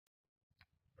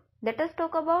Let us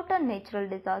talk about a natural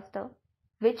disaster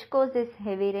which causes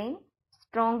heavy rain,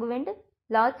 strong wind,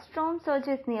 large storm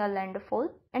surges near landfall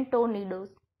and tornadoes.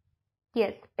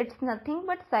 Yes, it's nothing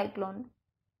but cyclone.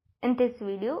 In this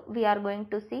video, we are going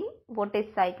to see what is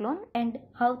cyclone and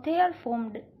how they are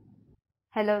formed.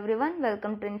 Hello everyone,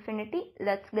 welcome to Infinity.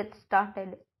 Let's get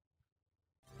started.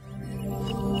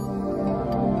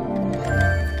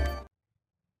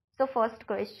 So first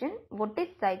question, what is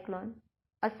cyclone?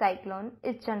 A cyclone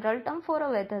is general term for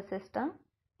a weather system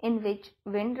in which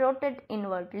wind rotates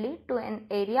inwardly to an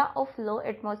area of low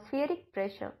atmospheric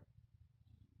pressure.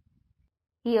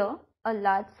 Here, a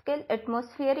large-scale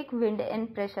atmospheric wind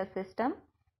and pressure system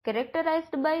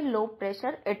characterized by low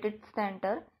pressure at its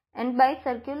center and by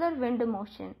circular wind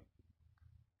motion.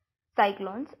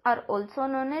 Cyclones are also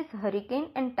known as hurricane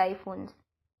and typhoons.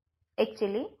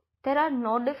 Actually, there are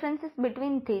no differences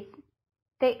between these.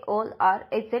 They all are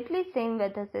exactly same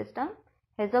weather system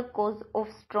as a cause of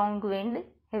strong wind,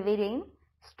 heavy rain,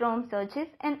 storm surges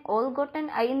and all got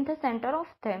an eye in the center of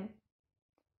them.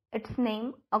 Its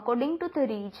name according to the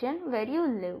region where you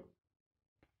live.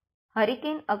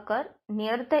 Hurricane occur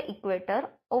near the equator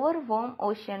over warm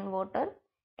ocean water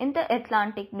in the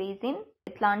Atlantic Basin,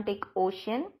 Atlantic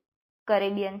Ocean,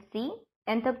 Caribbean Sea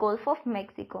and the Gulf of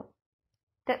Mexico,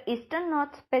 the Eastern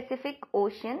North Pacific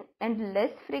Ocean and less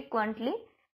frequently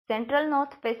Central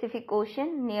North Pacific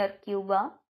Ocean near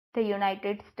Cuba, the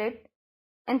United States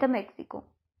and the Mexico.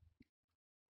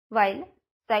 While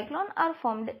cyclones are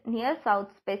formed near South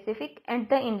Pacific and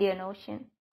the Indian Ocean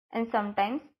and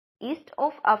sometimes east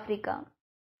of Africa.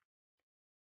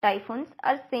 Typhoons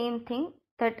are same thing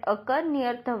that occur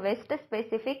near the West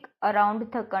Pacific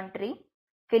around the country,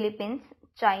 Philippines,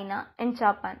 China and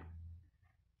Japan.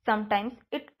 Sometimes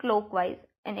it clockwise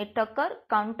and it occur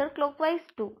counterclockwise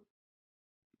too.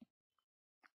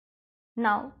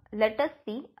 Now let us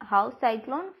see how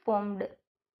cyclone formed.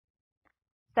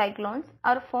 Cyclones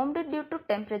are formed due to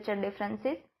temperature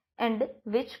differences and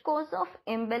which cause of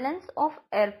imbalance of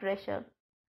air pressure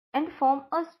and form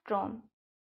a storm.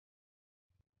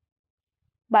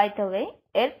 By the way,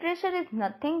 air pressure is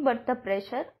nothing but the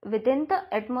pressure within the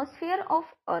atmosphere of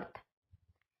Earth.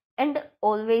 And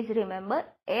always remember,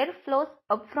 air flows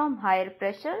up from higher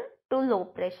pressure to low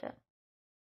pressure.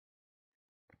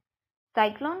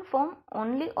 Cyclone form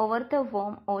only over the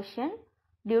warm ocean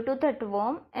due to that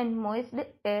warm and moist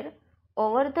air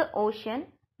over the ocean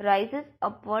rises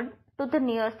upward to the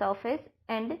near surface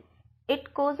and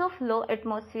it causes of low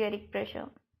atmospheric pressure.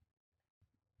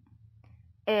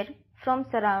 Air from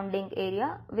surrounding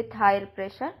area with higher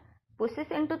pressure pushes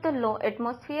into the low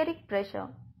atmospheric pressure.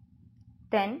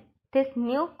 Then this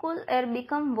new cool air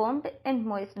becomes warmed and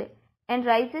moist and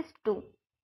rises too,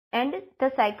 and the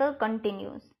cycle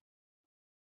continues.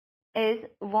 As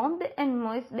warmed and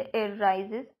moist air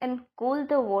rises and cool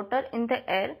the water in the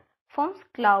air forms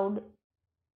cloud.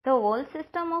 The whole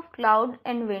system of cloud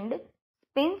and wind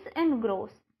spins and grows,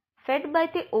 fed by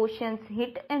the ocean's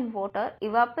heat and water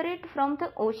evaporate from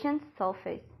the ocean's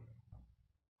surface.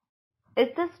 As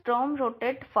the storm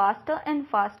rotates faster and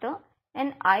faster,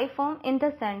 an eye forms in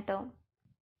the center.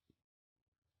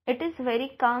 It is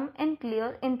very calm and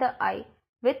clear in the eye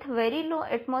with very low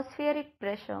atmospheric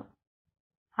pressure.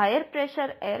 Higher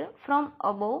pressure air from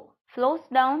above flows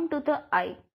down to the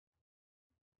eye.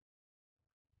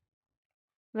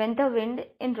 When the wind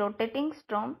in rotating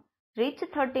storm reaches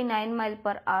 39 miles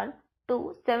per hour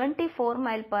to 74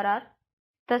 miles per hour,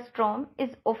 the storm is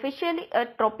officially a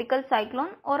tropical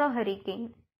cyclone or a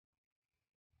hurricane.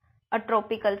 A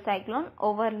tropical cyclone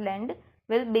over land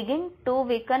will begin to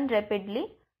weaken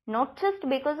rapidly, not just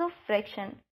because of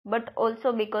friction, but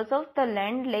also because of the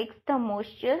land lacks the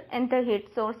moisture and the heat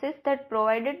sources that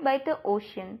provided by the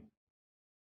ocean.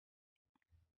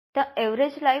 The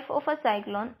average life of a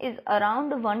cyclone is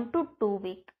around 1 to 2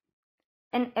 weeks.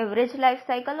 An average life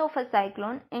cycle of a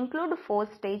cyclone includes 4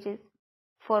 stages: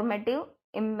 formative,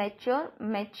 immature,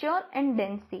 mature and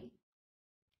dense.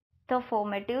 The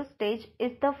formative stage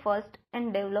is the first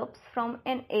and develops from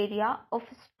an area of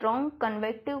strong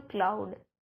convective cloud.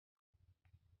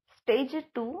 Stage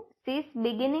 2 sees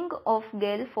beginning of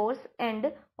gale-force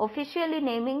and officially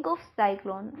naming of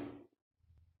cyclone.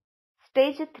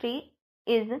 Stage 3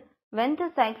 is when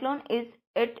the cyclone is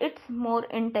at its more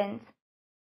intense.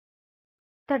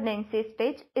 The dense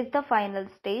stage is the final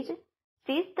stage,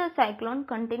 sees the cyclone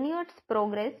continue its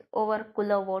progress over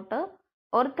cooler water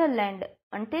or the land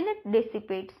until it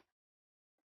dissipates.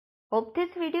 Hope this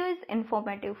video is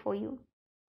informative for you.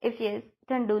 If yes,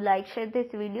 then do like, share this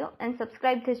video and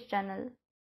subscribe this channel.